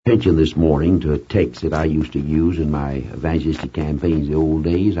Attention this morning to a text that I used to use in my evangelistic campaigns in the old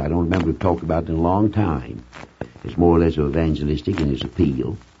days. I don't remember talking about it in a long time. It's more or less evangelistic in its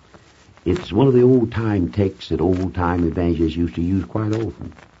appeal. It's one of the old-time texts that old-time evangelists used to use quite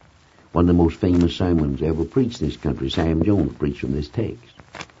often. One of the most famous sermons ever preached in this country, Sam Jones preached from this text.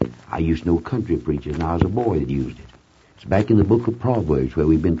 I used to know country preachers, and I was a boy that used it. It's back in the book of Proverbs, where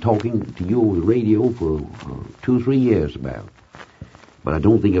we've been talking to you over the radio for 2 or 3 years about. But I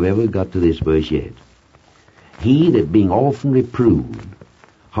don't think I've ever got to this verse yet. He that being often reproved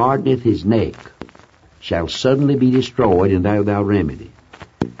hardeneth his neck shall suddenly be destroyed, and thou without remedy.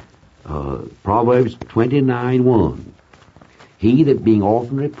 Proverbs 29:1. He that being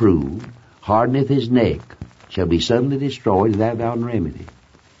often reproved hardeneth his neck shall be suddenly destroyed, and thou without remedy.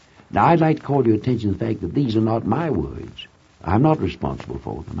 Now I'd like to call your attention to the fact that these are not my words. I'm not responsible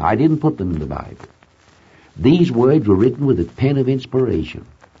for them. I didn't put them in the Bible. These words were written with a pen of inspiration.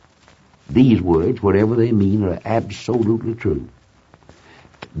 These words, whatever they mean, are absolutely true.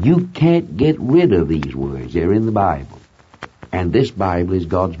 You can't get rid of these words. They're in the Bible. And this Bible is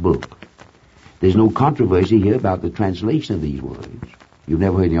God's book. There's no controversy here about the translation of these words. You've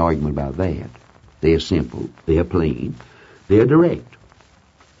never heard any argument about that. They're simple. They're plain. They're direct.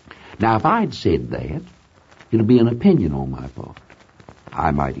 Now, if I'd said that, it'd be an opinion on my part.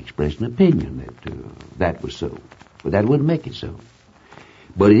 I might express an opinion that that was so, but that wouldn't make it so.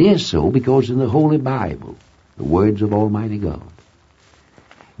 But it is so because in the Holy Bible, the words of Almighty God.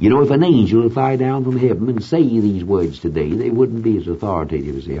 You know, if an angel would fly down from heaven and say these words today, they wouldn't be as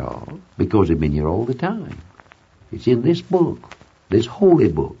authoritative as they are, because they've been here all the time. It's in this book, this holy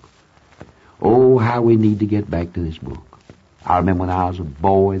book. Oh, how we need to get back to this book. I remember when I was a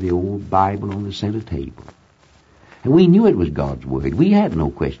boy, the old Bible on the center table. And we knew it was God's Word. We had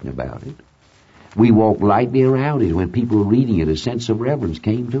no question about it. We walked lightly around it. When people were reading it, a sense of reverence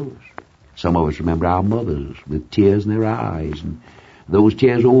came to us. Some of us remember our mothers with tears in their eyes, and those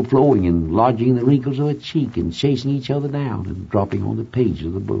tears overflowing and lodging in the wrinkles of her cheek and chasing each other down and dropping on the pages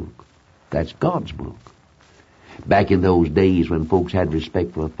of the book. That's God's book. Back in those days when folks had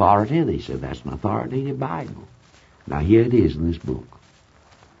respect for authority, they said, that's an authoritative Bible. Now here it is in this book.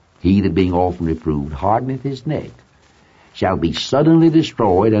 He that being often reproved hardeneth his neck shall be suddenly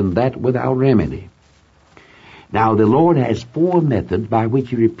destroyed, and that without remedy. Now the Lord has 4 methods by which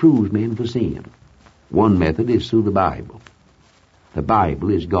he reproves men for sin. One method is through the Bible. The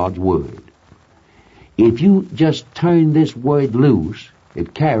Bible is God's Word. If you just turn this Word loose,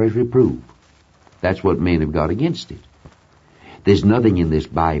 it carries reproof. That's what men have got against it. There's nothing in this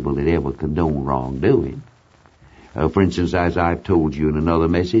Bible that ever condone wrongdoing. For instance, as I've told you in another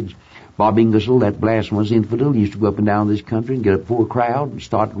message, Bob Ingersoll, that blasphemous infidel, used to go up and down this country and get up before a crowd and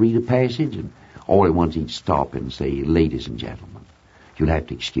start to read a passage, and all at once he'd stop and say, ladies and gentlemen, you'll have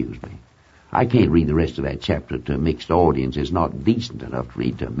to excuse me. I can't read the rest of that chapter to a mixed audience. It's not decent enough to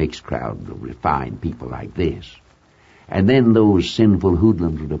read to a mixed crowd of refined people like this. And then those sinful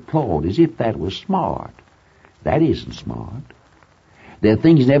hoodlums would applaud as if that was smart. That isn't smart. There are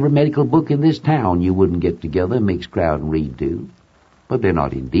things in every medical book in this town you wouldn't get together, a mixed crowd, and read to. But they're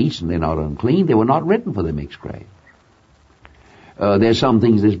not indecent, they're not unclean, they were not written for the mixed crowd. There's some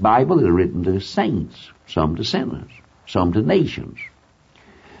things in this Bible that are written to saints, some to sinners, some to nations,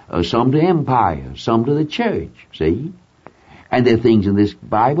 some to empires, some to the church, see? And there are things in this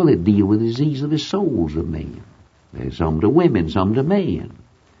Bible that deal with the disease of the souls of men. There's some to women, some to men.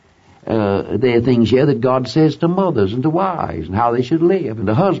 There are things here that God says to mothers and to wives and how they should live, and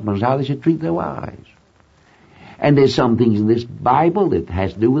to husbands how they should treat their wives. And there's some things in this Bible that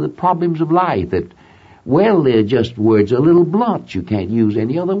has to do with the problems of life that, well, they're just words a little blunt. You can't use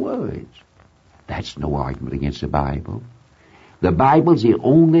any other words. That's no argument against the Bible. The Bible's the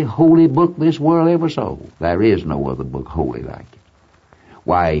only holy book this world ever saw. There is no other book holy like it.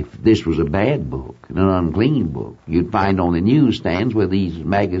 Why, if this was a bad book, an unclean book, you'd find on the newsstands where these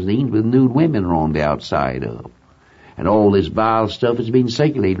magazines with nude women are on the outside of. And all this vile stuff has been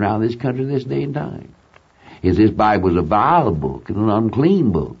circulating around this country this day and time. If this Bible was a vile book and an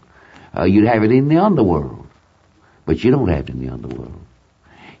unclean book, you'd have it in the underworld. But you don't have it in the underworld.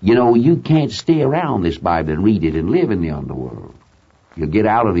 You know, you can't stay around this Bible and read it and live in the underworld. You'll get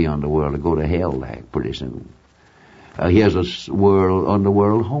out of the underworld and go to hell like pretty soon. Here's a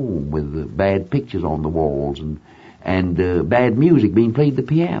underworld home with bad pictures on the walls and bad music being played the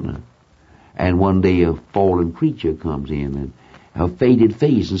piano. And one day a fallen creature comes in, and her faded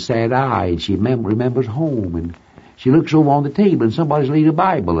face and sad eyes, she remembers home, and she looks over on the table and somebody's laid a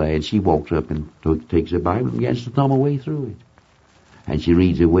Bible there, and she walks up and takes the Bible and begins to thumb her way through it. And she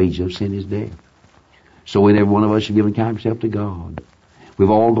reads, the wage of sin is death. So when every one of us should give account of himself to God. We've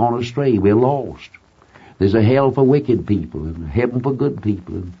all gone astray. We're lost. There's a hell for wicked people and a heaven for good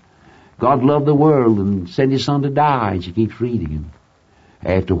people. And God loved the world and sent His Son to die, and she keeps reading.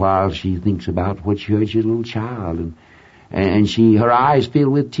 And after a while, she thinks about what she heard. She's a little child, and her eyes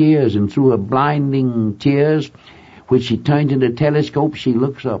filled with tears, and through her blinding tears, which she turns into a telescope, she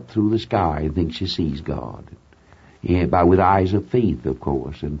looks up through the sky and thinks she sees God. Yeah, with eyes of faith, of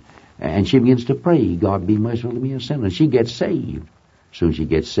course. And she begins to pray, God, be merciful to me, a sinner. She gets saved. Soon she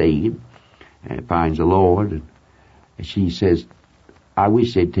gets saved and finds the Lord. And she says, I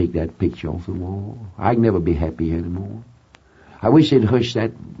wish they'd take that picture off the wall. I can never be happy anymore. I wish they'd hush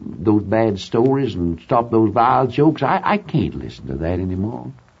those bad stories and stop those vile jokes. I can't listen to that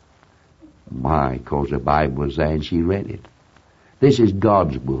anymore. Why? Because the Bible was there and she read it. This is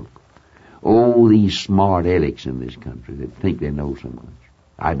God's book. Oh, these smart alecks in this country that think they know so much.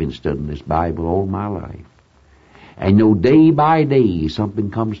 I've been studying this Bible all my life. And day by day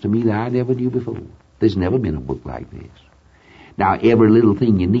something comes to me that I never knew before. There's never been a book like this. Now, every little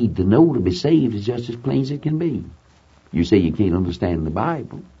thing you need to know to be saved is just as plain as it can be. You say you can't understand the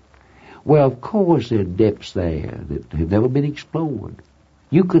Bible. Well, of course there are depths there that have never been explored.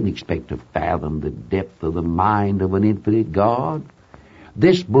 You couldn't expect to fathom the depth of the mind of an infinite God.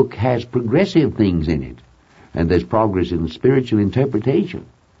 This book has progressive things in it, and there's progress in spiritual interpretation.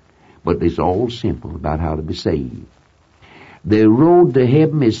 But it's all simple about how to be saved. The road to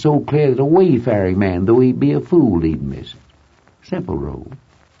heaven is so clear that a wayfaring man, though he be a fool, needn't miss it. Simple road.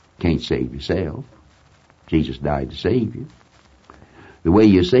 Can't save yourself. Jesus died to save you. The way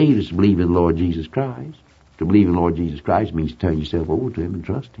you're saved is to believe in the Lord Jesus Christ. To believe in the Lord Jesus Christ means to turn yourself over to Him and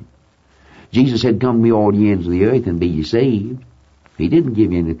trust Him. Jesus said, come to me all ye ends of the earth and be ye saved. He didn't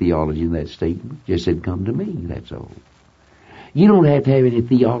give you any theology in that statement. Just said, come to me, that's all. You don't have to have any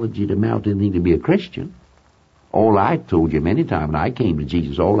theology to amount to anything to be a Christian. All I told you many times when I came to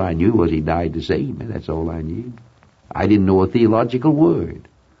Jesus, all I knew was He died to save me. That's all I knew. I didn't know a theological word.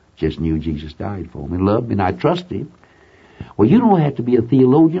 Just knew Jesus died for me, loved me, and I trusted Him. Well, you don't have to be a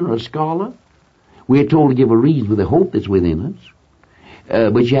theologian or a scholar. We're told to give a reason for the hope that's within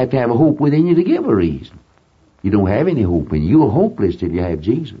us. But you have to have a hope within you to give a reason. You don't have any hope in you. You're hopeless till you have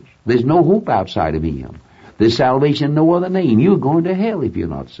Jesus. There's no hope outside of Him. There's salvation in no other name. You're going to hell if you're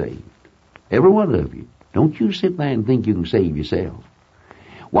not saved. Every one of you. Don't you sit there and think you can save yourself.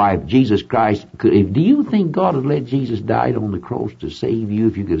 Why, if Jesus Christ could, do you think God would let Jesus die on the cross to save you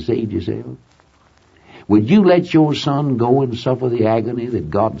if you could have saved yourself? Would you let your son go and suffer the agony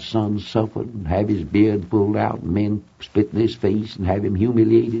that God's son suffered and have his beard pulled out and men spit in his face and have him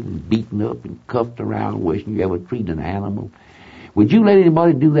humiliated and beaten up and cuffed around wishing you ever treated an animal? Would you let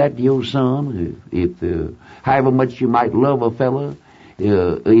anybody do that to your son if however much you might love a fella,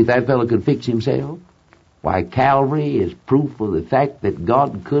 if that fella could fix himself? Why, Calvary is proof of the fact that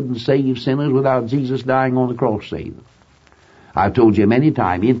God couldn't save sinners without Jesus dying on the cross to save them. I've told you many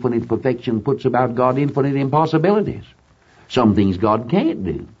times, infinite perfection puts about God infinite impossibilities. Some things God can't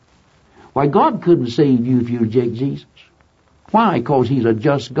do. Why, God couldn't save you if you reject Jesus. Why? Because He's a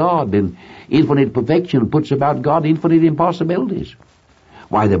just God, and infinite perfection puts about God infinite impossibilities.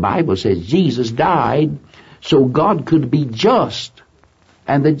 Why, the Bible says Jesus died so God could be just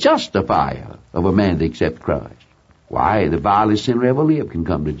and the justifier of a man to accept Christ. Why, the vilest sinner ever lived can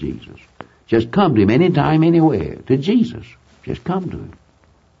come to Jesus. Just come to Him anytime, anywhere, to Jesus. Just come to Him.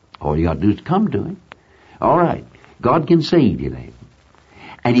 All you got to do is come to Him. All right. God can save you then.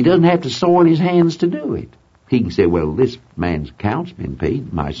 And He doesn't have to soil His hands to do it. He can say, well, this man's account's been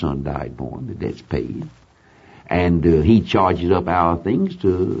paid. My son died for him. The debt's paid. And He charges up our things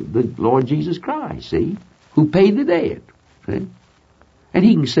to the Lord Jesus Christ, see, who paid the debt. See? And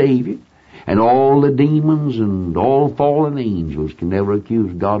He can save you. And all the demons and all fallen angels can never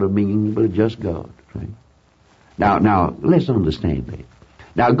accuse God of being anything but a just God. See? Now, let's understand that.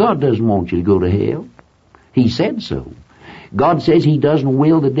 Now, God doesn't want you to go to hell. He said so. God says He doesn't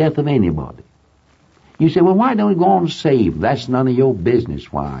will the death of anybody. You say, well, why don't you go on and save? That's none of your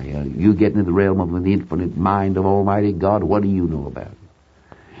business. Why? You get into the realm of the infinite mind of Almighty God. What do you know about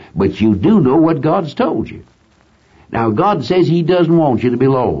it? But you do know what God's told you. Now, God says He doesn't want you to be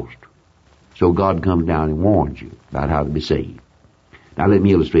lost. So God comes down and warns you about how to be saved. Now, let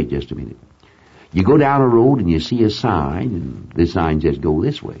me illustrate just a minute. You go down a road and you see a sign, and this sign says go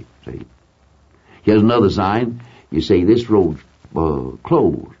this way. See? Here's another sign. You say this road's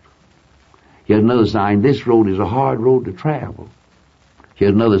closed. Here's another sign. This road is a hard road to travel.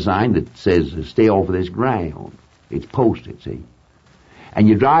 Here's another sign that says stay off of this ground. It's posted, see. And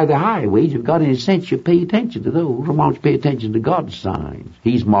you drive the highways. If you've got any sense, you pay attention to those. Why don't you pay attention to God's signs?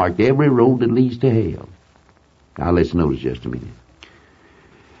 He's marked every road that leads to hell. Now let's notice just a minute.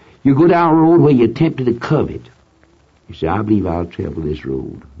 You go down a road where you're tempted to covet. You say, I believe I'll travel this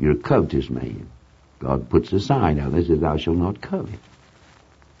road. You're a covetous man. God puts a sign out that says, thou shalt not covet.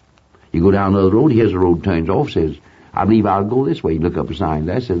 You go down another road, here's the road turns off, says, I believe I'll go this way. You look up a sign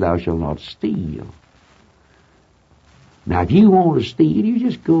that says, thou shalt not steal. Now, if you want to steal, you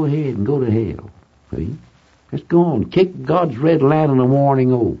just go ahead and go to hell. See? Just go on. Kick God's red lantern a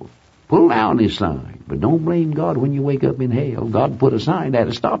warning over. Pull down this sign. But don't blame God when you wake up in hell. God put a sign there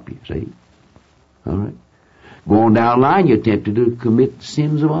to stop you, see? All right? Go on down the line, you're tempted to commit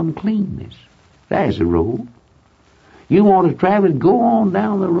sins of uncleanness. There's the road. You want to travel, go on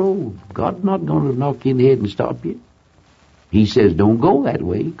down the road. God's not going to knock you in the head and stop you. He says, don't go that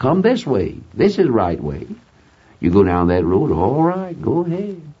way. Come this way. This is the right way. You go down that road, all right, go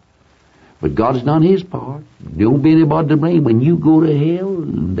ahead. But God's done His part. Don't be anybody to blame. When you go to hell,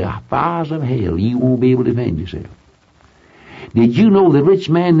 the fires of hell, you won't be able to defend yourself. Did you know the rich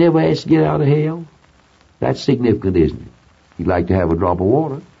man never asked to get out of hell? That's significant, isn't it? He'd like to have a drop of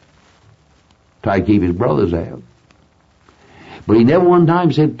water. Try to keep his brothers out. But he never one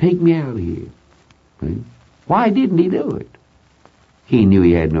time said, take me out of here. See? Why didn't he do it? He knew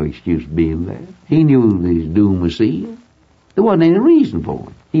he had no excuse being there. He knew his doom was sealed. There wasn't any reason for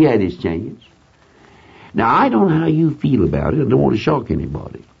him. He had his chance. Now, I don't know how you feel about it. I don't want to shock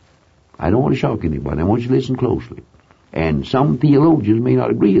anybody. I don't want to shock anybody. I want you to listen closely. And some theologians may not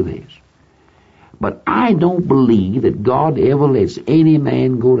agree with this. But I don't believe that God ever lets any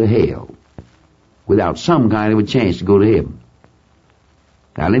man go to hell without some kind of a chance to go to heaven.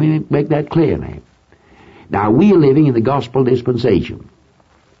 Now, let me make that clear now. Now, we are living in the gospel dispensation.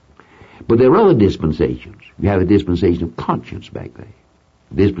 But there are other dispensations. You have a dispensation of conscience back there.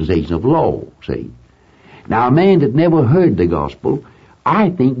 A dispensation of law, see. Now, a man that never heard the gospel,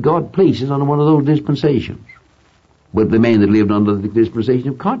 I think God places under one of those dispensations. But the man that lived under the dispensation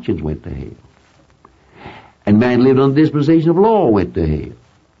of conscience went to hell. And the man that lived under the dispensation of law went to hell.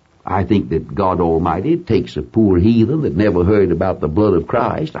 I think that God Almighty takes a poor heathen that never heard about the blood of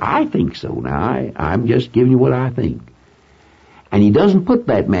Christ. I think so. Now, I'm just giving you what I think. And He doesn't put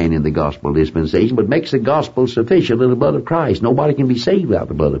that man in the gospel dispensation, but makes the gospel sufficient in the blood of Christ. Nobody can be saved without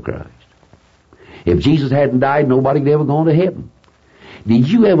the blood of Christ. If Jesus hadn't died, nobody could ever go to heaven. Did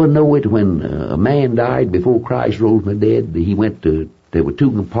you ever know it when a man died before Christ rose from the dead? There were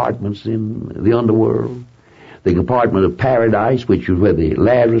two compartments in the underworld. The compartment of paradise, which was where the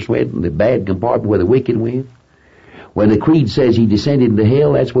Lazarus went, and the bad compartment where the wicked went. When the creed says he descended into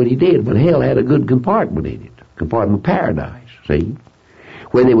hell, that's what he did. But hell had a good compartment in it. Compartment of paradise, see?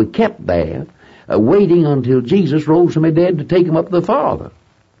 Where they were kept there, waiting until Jesus rose from the dead to take them up to the Father.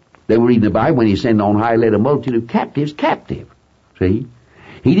 They were reading the Bible, when He ascended on high, led a multitude of captives captive. See?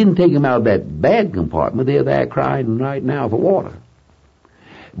 He didn't take them out of that bad compartment. They're there crying right now for water.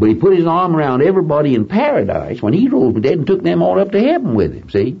 But He put His arm around everybody in paradise when He rose from the dead and took them all up to heaven with Him,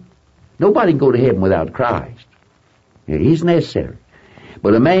 see? Nobody can go to heaven without Christ. He's necessary.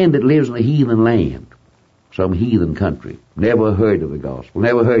 But a man that lives in a heathen land, some heathen country, never heard of the gospel,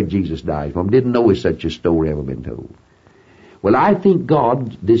 never heard Jesus died for him, didn't know such a story ever been told. Well, I think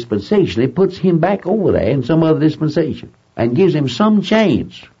God dispensationally puts him back over there in some other dispensation and gives him some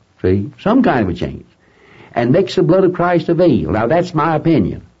chance, see, some kind of a chance, and makes the blood of Christ avail. Now, that's my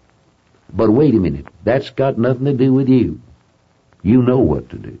opinion. But wait a minute. That's got nothing to do with you. You know what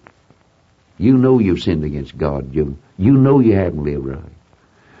to do. You know you've sinned against God. You know you haven't lived right.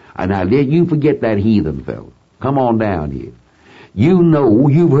 And now, you forget that heathen fellow. Come on down here. You know,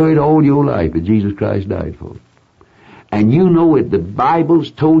 you've heard all your life that Jesus Christ died for you. And you know it. The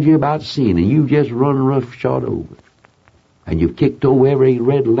Bible's told you about sin, and you've just run roughshod over it. And you've kicked over every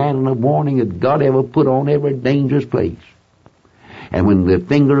red lantern of warning that God ever put on every dangerous place. And when the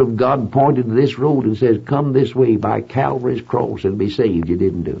finger of God pointed to this road and says, come this way by Calvary's cross and be saved, you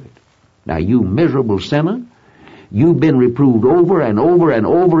didn't do it. Now, you miserable sinner, you've been reproved over and over and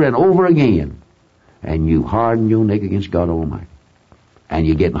over and over again. And you harden your neck against God Almighty. And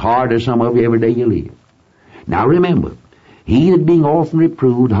you're getting harder, some of you, every day you live. Now remember, he that being often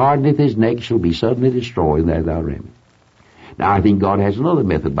reproved hardeneth his neck shall be suddenly destroyed, and that thou remedy. Now I think God has another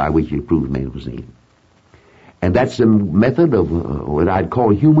method by which He approves men for sin. And that's the method of what I'd call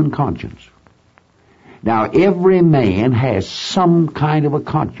human conscience. Now every man has some kind of a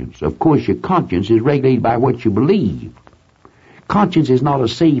conscience. Of course your conscience is regulated by what you believe. Conscience is not a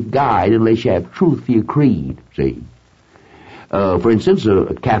safe guide unless you have truth for your creed, see. For instance,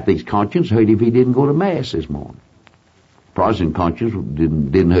 a Catholic's conscience hurt if he didn't go to Mass this morning. Protestant conscience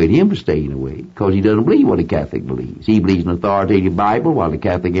didn't hurt him for staying away, because he doesn't believe what a Catholic believes. He believes in an authoritative Bible, while the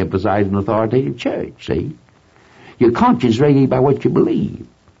Catholic emphasizes an authoritative church, see? Your conscience is regulated by what you believe.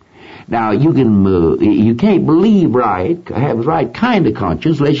 Now, you can't believe right, have the right kind of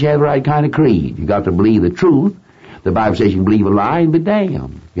conscience unless you have the right kind of creed. You got to believe the truth. The Bible says you can believe a lie and be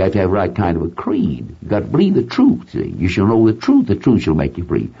damned. You have to have the right kind of a creed. You got to believe the truth, see. You shall know the truth shall make you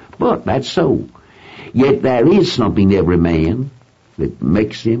free. But that's so. Yet there is something in every man that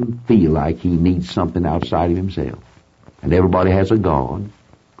makes him feel like he needs something outside of himself. And everybody has a God.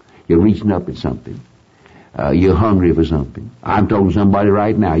 You're reaching up at something. You're hungry for something. I'm talking to somebody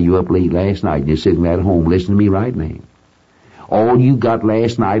right now. You up late last night and you're sitting at home listening to me right now. All you got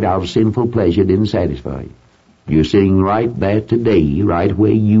last night out of sinful pleasure didn't satisfy you. You're sitting right there today, right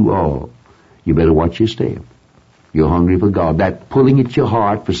where you are. You better watch your step. You're hungry for God. That pulling at your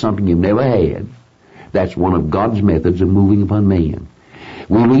heart for something you've never had, that's one of God's methods of moving upon man.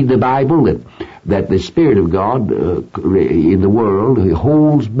 We read the Bible that the Spirit of God in the world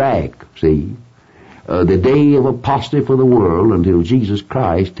holds back, see, the day of apostasy for the world until Jesus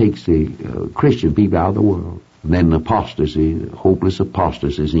Christ takes the Christian people out of the world. And then apostasy, hopeless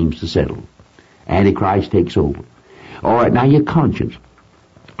apostasy seems to settle. Antichrist takes over. All right, now your conscience.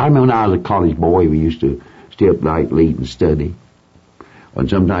 I remember when I was a college boy, we used to stay up night late and study. And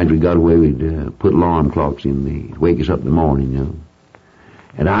sometimes we got away, we'd put alarm clocks in to wake us up in the morning, you know.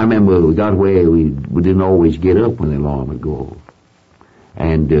 And I remember we got away, we didn't always get up when the alarm would go off.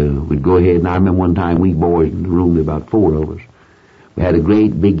 And we'd go ahead, and I remember one time we boys in the room, about 4 of us, we had a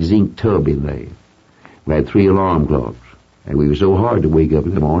great big zinc tub in there. We had 3 alarm clocks. And we were so hard to wake up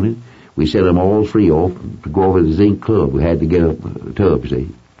in the morning, we set them all 3 off to go over to the zinc club. We had to get up the tub, see.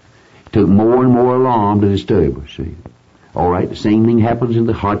 It took more and more alarm to disturb us, see. All right, the same thing happens in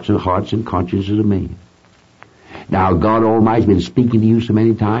the hearts and consciences of men. Now, God Almighty's been speaking to you so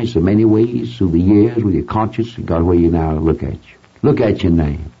many times, so many ways, through the years with your conscience. God, where you now look at you. Look at you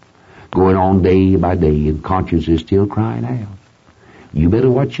now. Going on day by day, and conscience is still crying out. You better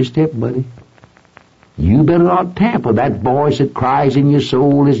watch your step, buddy. You better not tamper. That voice that cries in your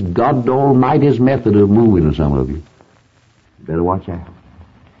soul is God Almighty's method of moving on some of you. You better watch out.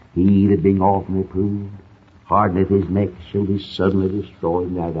 He that being often reproved, hardeneth his neck, shall be suddenly destroyed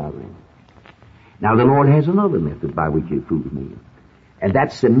in that hour. Now the Lord has another method by which he approves men. And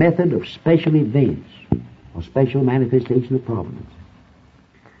that's the method of special events, or special manifestation of providence.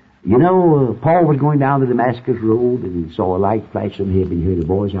 You know, Paul was going down the Damascus road and he saw a light flash from heaven. He heard a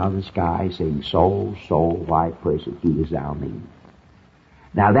voice out of the sky saying, Saul, Saul, why persecutest thou me?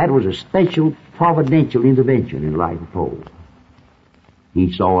 Now that was a special providential intervention in the life of Paul.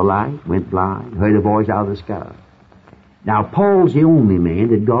 He saw a light, went blind, heard a voice out of the sky. Now Paul's the only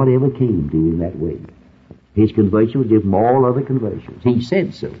man that God ever came to in that way. His conversion was different from all other conversions. He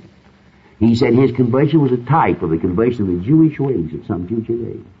said so. He said his conversion was a type of the conversion of the Jewish ways at some future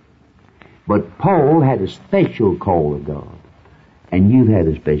day. But Paul had a special call of God. And you've had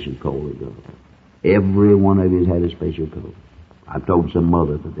a special call of God. Every one of you had a special call. I've told some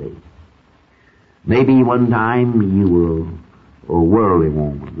mother today. Maybe one time you were a worldly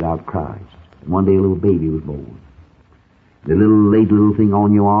woman without Christ. And one day a little baby was born. The little thing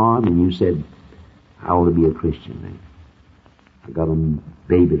on your arm, and you said, I ought to be a Christian now. I got a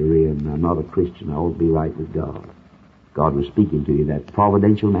baby to rear, and I'm not a Christian. I ought to be right with God. God was speaking to you, that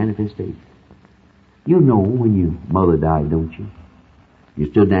providential manifestation. You know when your mother died, don't you?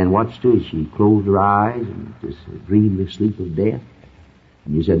 You stood there and watched her as she closed her eyes and just dreamed the sleep of death.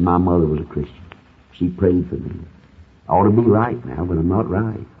 And you said, my mother was a Christian. She prayed for me. I ought to be right now, but I'm not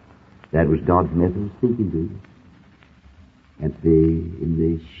right. That was God's method of speaking to you. In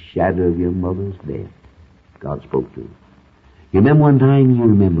the shadow of your mother's death, God spoke to you. You remember one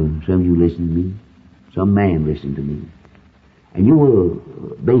time, some of you listened to me, some man listened to me, and your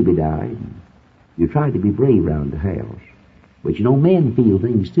baby died, and you tried to be brave around the house. But you know, men feel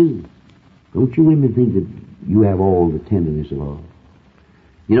things too. Don't you women think that you have all the tenderness of heart?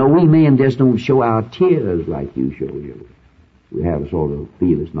 You know, we men just don't show our tears like you show yours. We have a sort of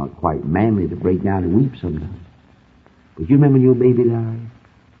feel it's not quite manly to break down and weep sometimes. But you remember when your baby died?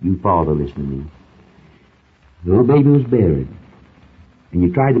 You father listened to me. The little baby was buried. And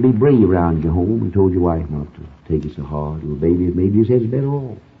you tried to be brave around your home and told your wife not to take it so hard. Little baby, maybe you said it's better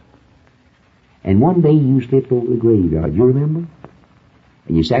off. And one day you slipped over the graveyard. You remember?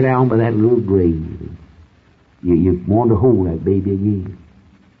 And you sat down by that little grave. You wanted to hold that baby again.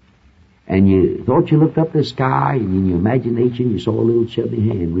 And you thought you looked up the sky, and in your imagination you saw a little chubby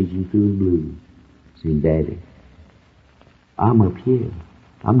hand reaching through the blue, saying, Daddy, I'm up here.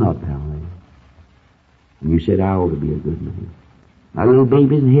 I'm not down there. And you said, I ought to be a good man. My little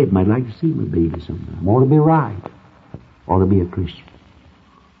baby's in heaven. I'd like to see my baby sometime. I ought to be right. I ought to be a Christian.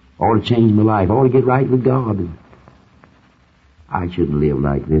 I ought to change my life. I ought to get right with God. I shouldn't live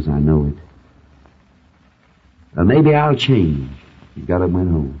like this, I know it. Maybe I'll change. You got up and went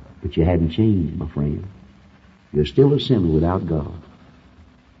home. But you hadn't changed, my friend. You're still a sinner without God.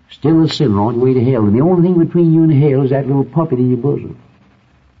 Still a sinner on your way to hell. And the only thing between you and hell is that little puppet in your bosom.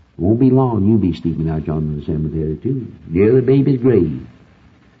 It won't be long, you'll be sleeping out yonder in the cemetery too, near the baby's grave.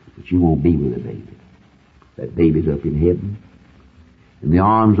 But you won't be with the baby. That baby's up in heaven, in the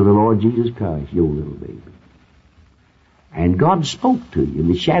arms of the Lord Jesus Christ, your little baby. And God spoke to you in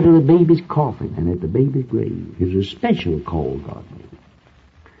the shadow of the baby's coffin and at the baby's grave. It was a special call God made.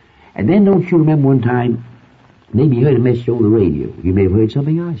 And then don't you remember one time, maybe you heard a message on the radio. You may have heard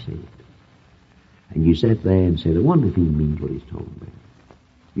something I said. And you sat there and said, I wonder if he means what he's talking about.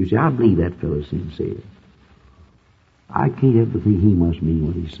 You say, I believe that fellow's sincere. I can't help but think he must mean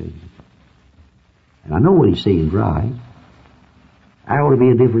what he's saying. And I know what he's saying is right. I ought to be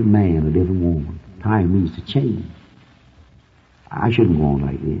a different man, a different woman. Time needs to change. I shouldn't go on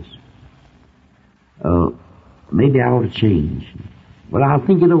like this. Maybe I ought to change. But I'll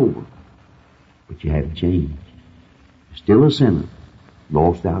think it over. But you haven't changed. Still a sinner,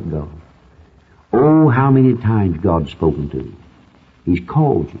 lost out God. Oh, how many times God's spoken to you. He's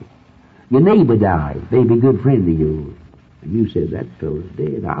called you. Your neighbor died, maybe a good friend of yours. And you said, that fellow's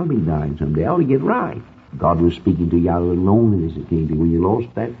dead. I'll be dying someday. I ought to get right. God was speaking to you out of the loneliness that came to you when you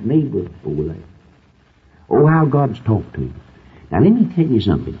lost that neighbor over there. Oh, how God's talked to you. Now, let me tell you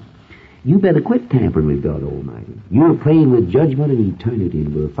something. You better quit tampering with God Almighty. You're playing with judgment and eternity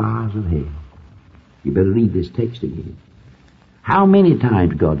and with the fires of hell. You better read this text again. How many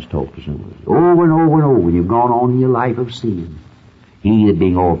times God's talked to somebody? Over and over and over. When you've gone on in your life of sin. He that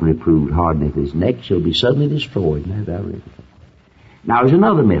being often reproved hardeneth his neck shall be suddenly destroyed. Now, there's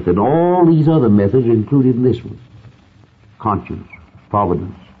another method. All these other methods are included in this one. Conscience,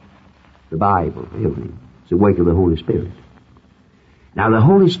 providence, the Bible, everything. It's the work of the Holy Spirit. Now, the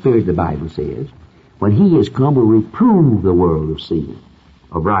Holy Spirit, the Bible says, when He has come, will reprove the world of sin,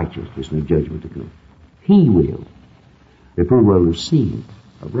 of righteousness, and of judgment to come. He will reprove the world of sin,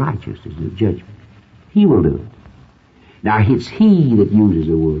 of righteousness, and of judgment. He will do it. Now, it's He that uses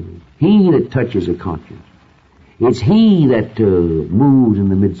the Word. He that touches the conscience. It's He that moves in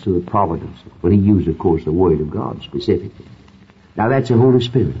the midst of the providence. But He used, of course, the Word of God specifically. Now, that's the Holy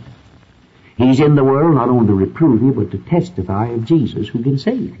Spirit. He's in the world not only to reprove you, but to testify of Jesus who can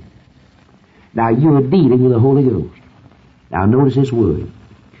save you. Now, you're dealing with the Holy Ghost. Now, notice this word.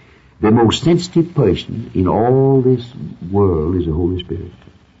 The most sensitive person in all this world is the Holy Spirit.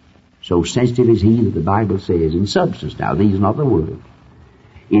 So sensitive is He that the Bible says in substance. Now, these are not the words.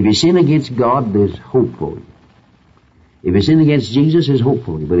 If you sin against God, there's hope for you. If you sin against Jesus, there's hope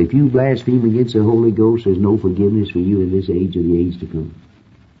for you. But if you blaspheme against the Holy Ghost, there's no forgiveness for you in this age or the age to come.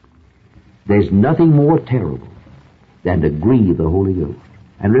 There's nothing more terrible than to grieve the Holy Ghost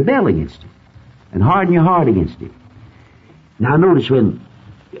and rebel against Him and harden your heart against Him. Now notice when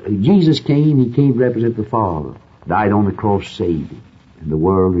Jesus came, He came to represent the Father, died on the cross to save you, and the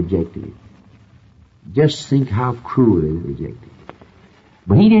world rejected Him. Just think how cruelly they rejected Him.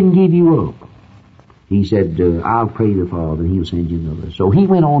 But He didn't give you up. He said, I'll pray to the Father and He'll send you another. So He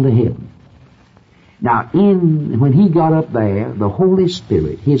went on to heaven. Now, when He got up there, the Holy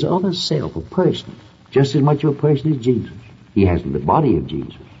Spirit, His other self, a person, just as much of a person as Jesus. He hasn't the body of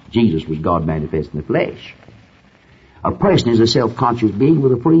Jesus. Jesus was God manifest in the flesh. A person is a self-conscious being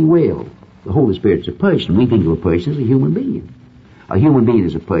with a free will. The Holy Spirit's a person. We think of a person as a human being. A human being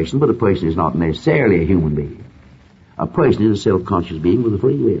is a person, but a person is not necessarily a human being. A person is a self-conscious being with a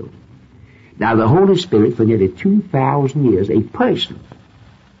free will. Now, the Holy Spirit, for nearly 2,000 years, a person,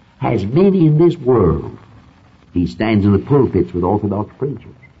 has been in this world. He stands in the pulpits with Orthodox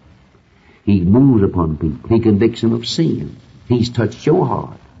preachers. He moves upon people. He convicts them of sin. He's touched your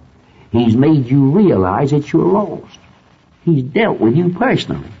heart. He's made you realize that you're lost. He's dealt with you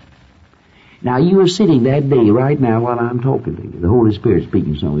personally. Now, you are sitting that day right now while I'm talking to you. The Holy Spirit's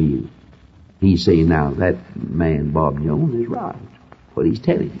speaking to some of you. He's saying, now, that man, Bob Jones, is right. What he's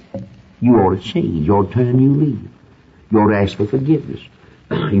telling you. You ought to change. You ought to turn a new leaf. You ought to ask for forgiveness.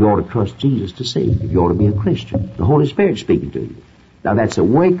 You ought to trust Jesus to save you. You ought to be a Christian. The Holy Spirit's speaking to you. Now, that's a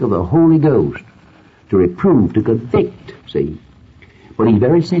work of the Holy Ghost to reprove, to convict, see. But He's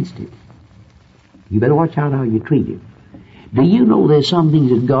very sensitive. You better watch out how you treat Him. Do you know there's some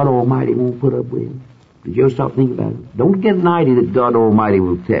things that God Almighty won't put up with? Did you ever stop thinking about it? Don't get an idea that God Almighty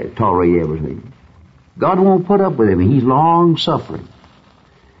will tolerate everything. God won't put up with him. He's long-suffering.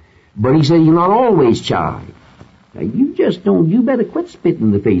 But He said He'll not always chide. Now, you better quit spitting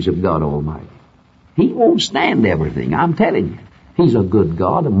in the face of God Almighty. He won't stand everything, I'm telling you. He's a good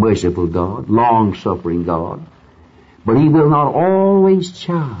God, a merciful God, long-suffering God. But he will not always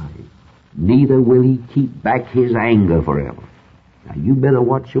chide, neither will he keep back his anger forever. Now you better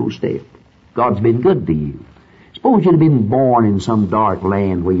watch your step. God's been good to you. Suppose you'd been born in some dark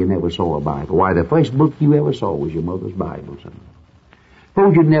land where you never saw a Bible. Why, the first book you ever saw was your mother's Bible, son.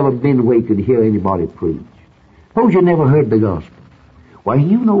 Suppose you'd never been where you could hear anybody preach. Suppose you never heard the gospel. Why,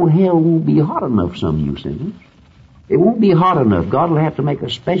 you know hell won't be hot enough for some of you sinners. It won't be hot enough. God will have to make a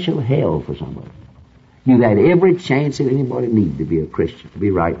special hell for somebody. You've had every chance that anybody needs to be a Christian, to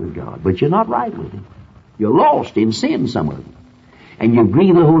be right with God. But you're not right with Him. You're lost in sin, some of you. And you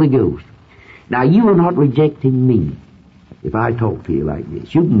grieve the Holy Ghost. Now, you are not rejecting me. If I talk to you like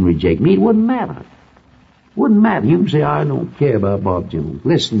this, you can reject me. It wouldn't matter. Wouldn't matter. You can say, I don't care about Bob Jones.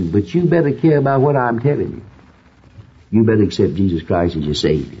 Listen, but you better care about what I'm telling you. You better accept Jesus Christ as your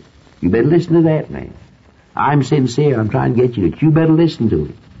Savior. You better listen to that man. I'm sincere. I'm trying to get you to it. You better listen to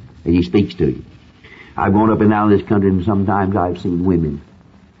it. And He speaks to you. I've gone up and down this country, and sometimes I've seen women,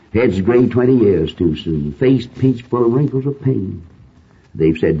 heads gray 20 years too soon, face pinched full of wrinkles of pain.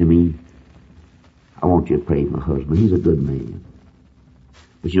 They've said to me, I want you to pray for my husband. He's a good man.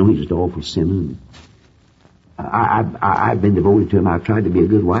 But you know, he's just an awful sinner. I've been devoted to him. I've tried to be a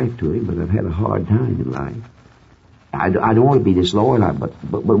good wife to him, but I've had a hard time in life. I don't want to be disloyal,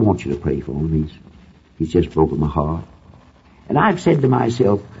 but want you to pray for him. He's just broken my heart. And I've said to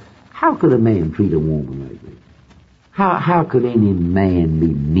myself, how could a man treat a woman like that? How could any man be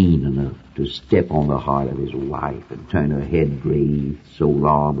mean enough to step on the heart of his wife and turn her head gray so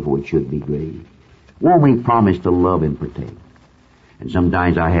long before it should be gray? Won't we promise to love and protect? And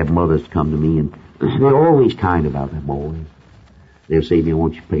sometimes I have mothers come to me, and they're always kind about their boys. They'll say to me,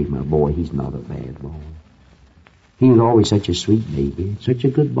 won't you pray for my boy? He's not a bad boy. He was always such a sweet baby, such a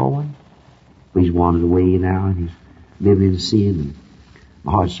good boy. But he's wandered away now, and he's living in sin, and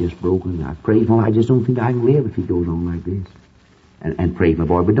my heart's just broken. I pray for him. I just don't think I can live if he goes on like this. And pray for my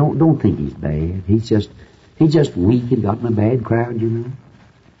boy. But don't think he's bad. He's just weak and got in a bad crowd, you know.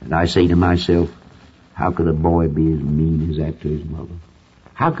 And I say to myself, how could a boy be as mean as that to his mother?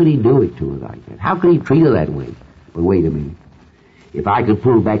 How could he do it to her like that? How could he treat her that way? But wait a minute. If I could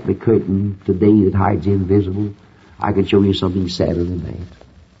pull back the curtain today that hides the invisible, I could show you something sadder than that.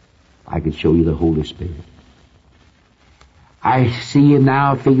 I could show you the Holy Spirit. I see him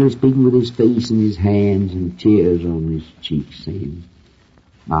now, a figure speaking with his face in his hands and tears on his cheeks, saying,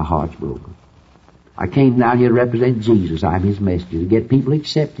 my heart's broken. I came down here to represent Jesus. I'm His messenger, to get people to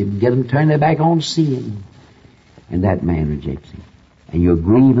accept Him, get them to turn their back on sin. And that man rejects Him. And you're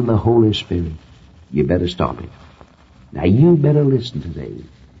grieving the Holy Spirit. You better stop it. Now you better listen today.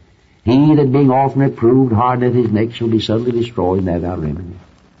 He that being often reproved hardeneth his neck shall be suddenly destroyed, and that thou remedy.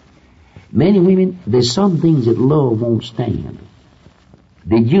 Many women, there's some things that love won't stand.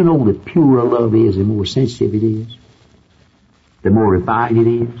 Did you know that purer love is, the more sensitive it is? The more refined it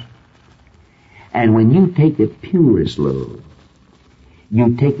is? And when you take the purest love,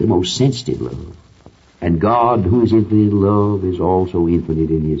 you take the most sensitive love. And God, who is infinite in love, is also infinite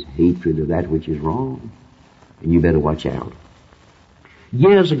in His hatred of that which is wrong. And you better watch out.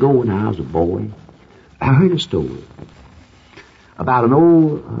 Years ago when I was a boy, I heard a story about an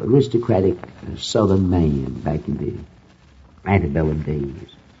old aristocratic southern man back in the antebellum days.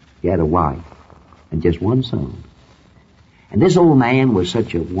 He had a wife and just one son. And this old man was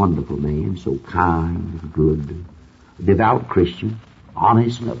such a wonderful man, so kind and good, a devout Christian,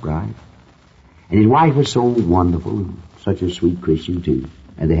 honest and upright. And his wife was so wonderful and such a sweet Christian too.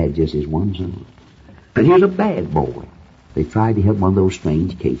 And they had just his one son. But he was a bad boy. They tried to help one of those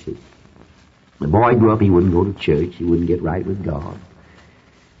strange cases. The boy grew up, he wouldn't go to church, he wouldn't get right with God.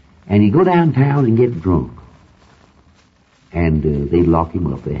 And he'd go downtown and get drunk. And they'd lock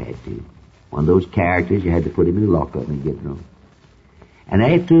him up, they had to. One of those characters, you had to put him in a lockup and get drunk. And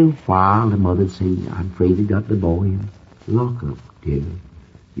after a while, the mother'd say, I'm afraid they got the boy in the lockup, dear.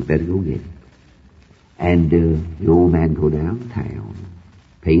 You better go get him. And the old man go downtown,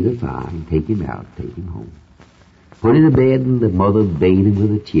 pay the fine, take him out, take him home. Put him to bed, and the mother bathe him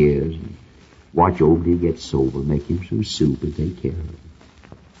with her tears, and watch over till he gets sober, make him some soup and take care of him.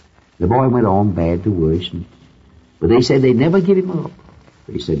 The boy went on bad to worse, but they said they'd never give him up.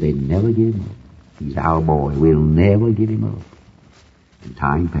 They said they'd never give him up. He's our boy. We'll never give him up. And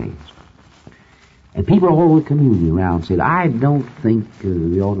time passed. And people all over the community around said, I don't think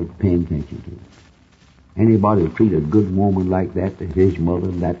we ought to pay attention to it. Anybody who treat a good woman like that, to his mother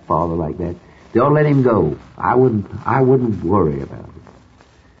and that father like that, they ought to let him go. I wouldn't worry about it.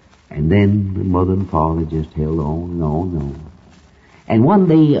 And then the mother and father just held on and on and on. And one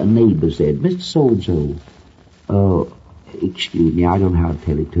day a neighbor said, Mr. So-and-so, excuse me, I don't know how to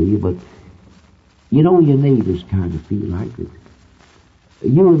tell it to you, but You know, your neighbors kind of feel like it.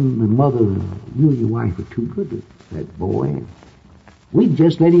 You and the mother, you and your wife are too good to that boy. We'd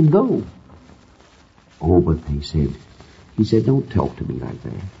just let him go. Oh, but he said, don't talk to me like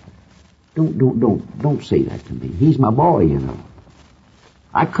that. Don't say that to me. He's my boy, you know.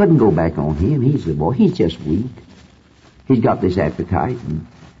 I couldn't go back on him. He's the boy. He's just weak. He's got this appetite, and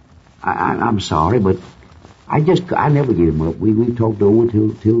I'm sorry, but I never give him up. We talked over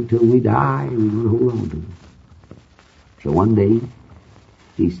till we die. We would hold on to him. So one day,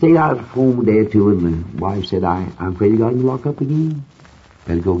 he stayed out at home a day or two, and the wife said, I'm afraid he got him locked up again.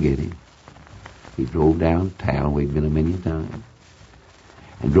 Better go get him. He drove downtown, we'd been a many times,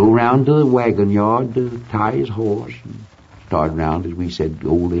 and drove round to the wagon yard to tie his horse, and started around, as we said, the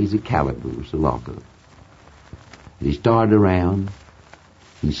old days of calaboose, the lockup. As he started around,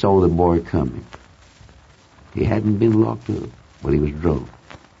 he saw the boy coming. He hadn't been locked up, but he was drunk.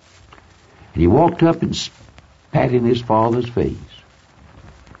 And he walked up and spat in his father's face,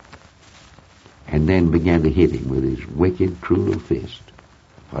 and then began to hit him with his wicked, cruel fist.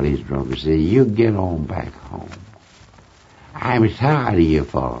 While he's drunk, he said, you get on back home. I'm tired of you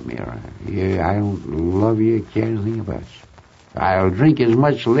following me around. I don't love you, care anything about you. I'll drink as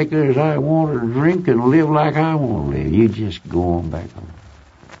much liquor as I want to drink and live like I want to live. You just go on back home.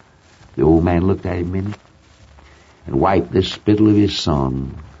 The old man looked at him a minute and wiped the spittle of his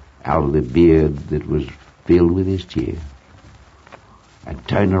son out of the beard that was filled with his tears, and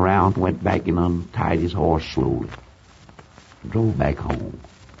turned around, went back and untied his horse slowly, and drove back home.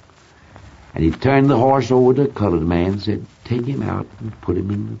 And he turned the horse over to the colored man and said, take him out and put him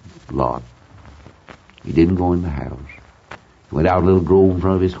in the lot. He didn't go in the house. He went out a little grove in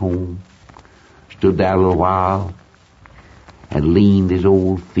front of his home, stood there a little while, and leaned his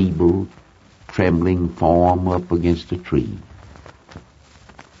old feeble, trembling form up against a tree,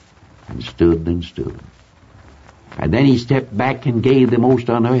 and stood and stood. And then he stepped back and gave the most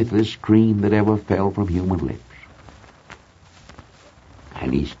unearthly scream that ever fell from human lips.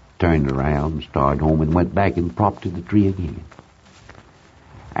 And he turned around and started home and went back and propped to the tree again,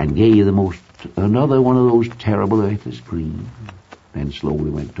 and gave another one of those terrible earthly screams, then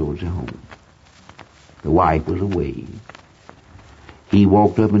slowly went towards the home. The wife was away. He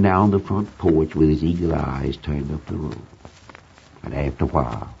walked up and down the front porch with his eagle eyes turned up the road, and after a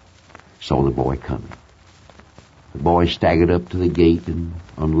while saw the boy coming. The boy staggered up to the gate and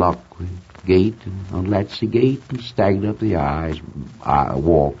unlocked the gate and unlatched the gate and staggered up the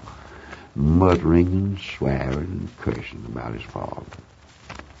walk, muttering and swearing and cursing about his father.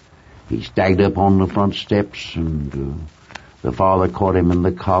 He staggered up on the front steps, and the father caught him in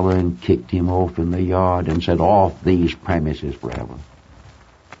the collar and kicked him off in the yard and said, off these premises forever.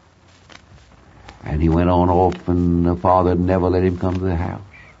 And he went on off, and the father never let him come to the house.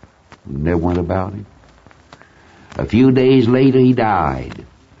 Never went about him. A few days later he died.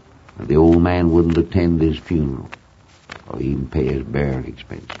 The old man wouldn't attend his funeral or even pay his burial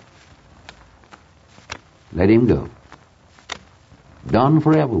expenses. Let him go. Done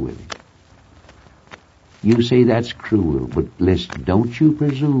forever with him. You say that's cruel, but listen, don't you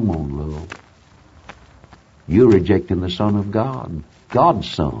presume on love. You're rejecting the Son of God, God's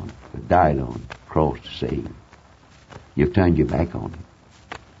Son, that died on the cross to save you. You've turned your back on him.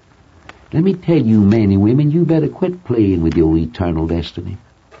 Let me tell you, men and women, you better quit playing with your eternal destiny.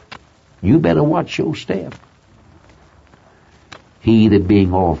 You better watch your step. He that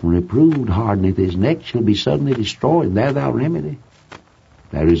being often reproved hardeneth his neck shall be suddenly destroyed, and there thou remedy.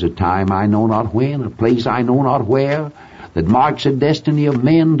 There is a time I know not when, a place I know not where, that marks a destiny of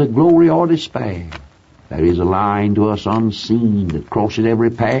men to glory or despair. There is a line to us unseen that crosses every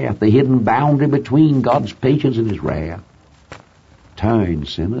path, the hidden boundary between God's patience and his wrath. Turn,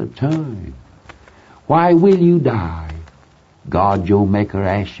 sinner, turn. Why will you die? God your Maker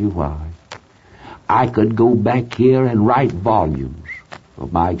asks you why. I could go back here and write volumes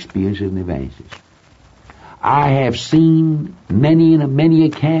of my experiences and advances. I have seen many a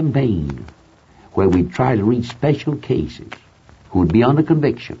campaign where we'd try to reach special cases who would be under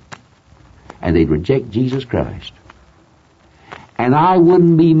conviction, and they'd reject Jesus Christ. And I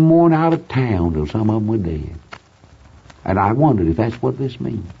wouldn't be mourn out of town till some of them were dead. And I wondered if that's what this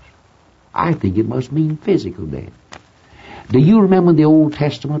means. I think it must mean physical death. Do you remember the Old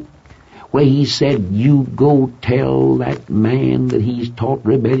Testament where he said, you go tell that man that he's taught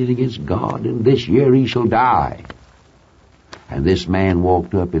rebellion against God, and this year he shall die? And this man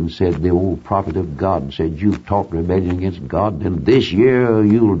walked up and said, the old prophet of God said, you've taught rebellion against God, then this year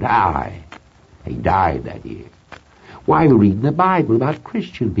you'll die. He died that year. Why, we're reading the Bible about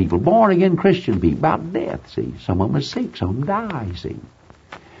Christian people, born-again Christian people, about death, see. Some of them are sick, some die, see.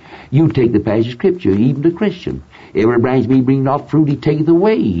 You take the passage of Scripture, even the Christian. Every branch me bring not fruit, he taketh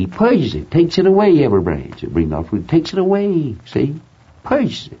away. He purges it, takes it away, every branch. It bring not fruit, takes it away. See?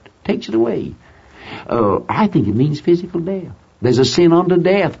 Purges it, takes it away. I think it means physical death. There's a sin unto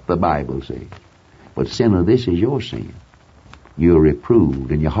death, the Bible says. But sin of this is your sin. You're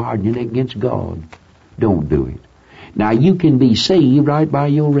reproved and you harden your neck against God. Don't do it. Now you can be saved right by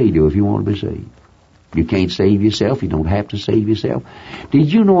your radio if you want to be saved. You can't save yourself. You don't have to save yourself.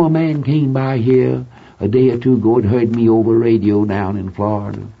 Did you know a man came by here a day or two ago and heard me over radio down in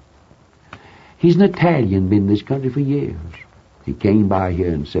Florida? He's an Italian, been in this country for years. He came by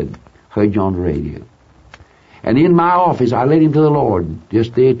here and said, heard you on the radio. And in my office, I led him to the Lord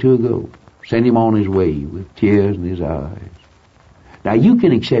just a day or two ago. Sent him on his way with tears in his eyes. Now you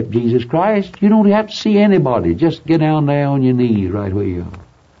can accept Jesus Christ. You don't have to see anybody. Just get down there on your knees right where you are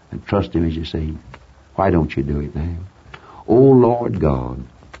and trust Him as your Savior. Why don't you do it now? Oh Lord God,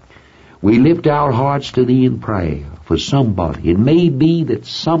 we lift our hearts to Thee in prayer for somebody. It may be that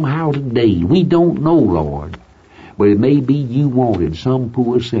somehow today, we don't know, Lord, but it may be You wanted some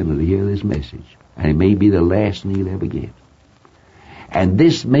poor sinner to hear this message. And it may be the last one he'll ever get. And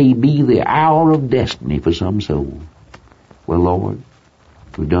this may be the hour of destiny for some soul. Well, Lord,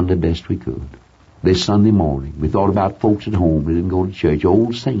 we've done the best we could. This Sunday morning, we thought about folks at home that didn't go to church.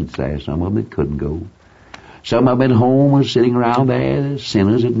 Old saints there, some of them that couldn't go. Some of them at home were sitting around there,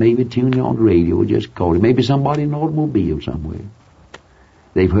 sinners that maybe tuned on the radio or just called it. Maybe somebody in an automobile somewhere.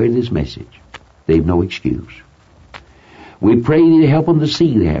 They've heard this message. They've no excuse. We pray Thee to help them to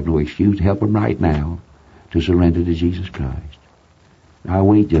see they have no excuse. Help them right now to surrender to Jesus Christ. Now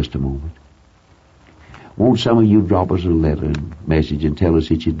wait just a moment. Won't some of you drop us a letter and message and tell us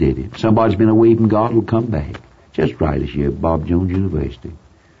that you did it? Somebody's been away from God will come back. Just write us here at Bob Jones University.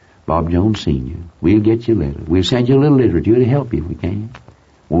 Bob Jones Sr. We'll get your letter. We'll send you a little literature to help you if we can.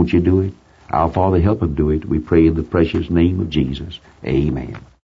 Won't you do it? Our Father, help them do it. We pray in the precious name of Jesus. Amen.